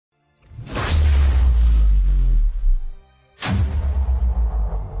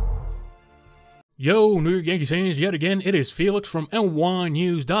Yo, New York Yankees fans, yet again, it is Felix from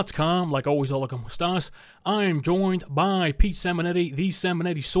NYYNEWS.com. Like always, hola, como estas? I am joined by Pete Simonetti, the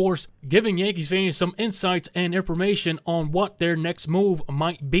Simonetti source, giving Yankees fans some insights and information on what their next move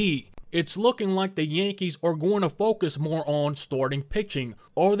might be. It's looking like the Yankees are going to focus more on starting pitching.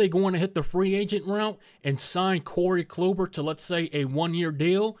 Are they going to hit the free agent route and sign Corey Kluber to, let's say, a one-year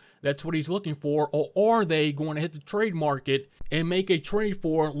deal? That's what he's looking for. Or are they going to hit the trade market and make a trade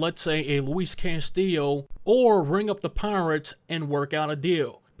for, let's say, a Luis Castillo, or ring up the Pirates and work out a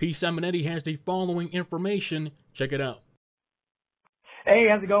deal? P. Simonetti has the following information. Check it out. Hey,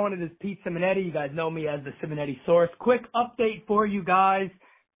 how's it going? It is Pete Simonetti. You guys know me as the Simonetti source. Quick update for you guys.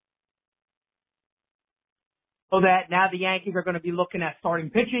 So that now the Yankees are going to be looking at starting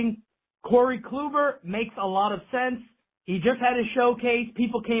pitching. Corey Kluber makes a lot of sense. He just had his showcase.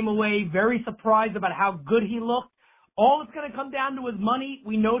 People came away very surprised about how good he looked. All it's going to come down to is money.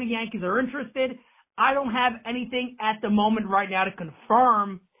 We know the Yankees are interested. I don't have anything at the moment right now to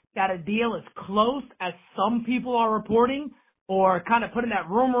confirm that a deal is close, as some people are reporting, or kind of putting that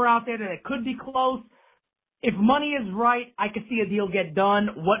rumor out there that it could be close. If money is right, I could see a deal get done.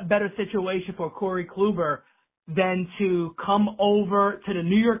 What better situation for Corey Kluber than to come over to the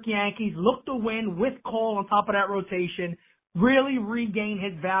New York Yankees, look to win with Cole on top of that rotation, really regain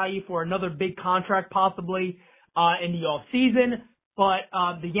his value for another big contract possibly in the offseason. But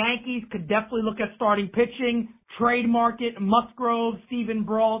the Yankees could definitely look at starting pitching, trade market, Musgrove, Steven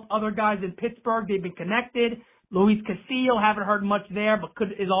Brault, other guys in Pittsburgh. They've been connected. Luis Castillo, haven't heard much there, but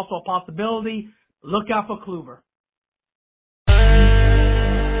is also a possibility. Look out for Kluber.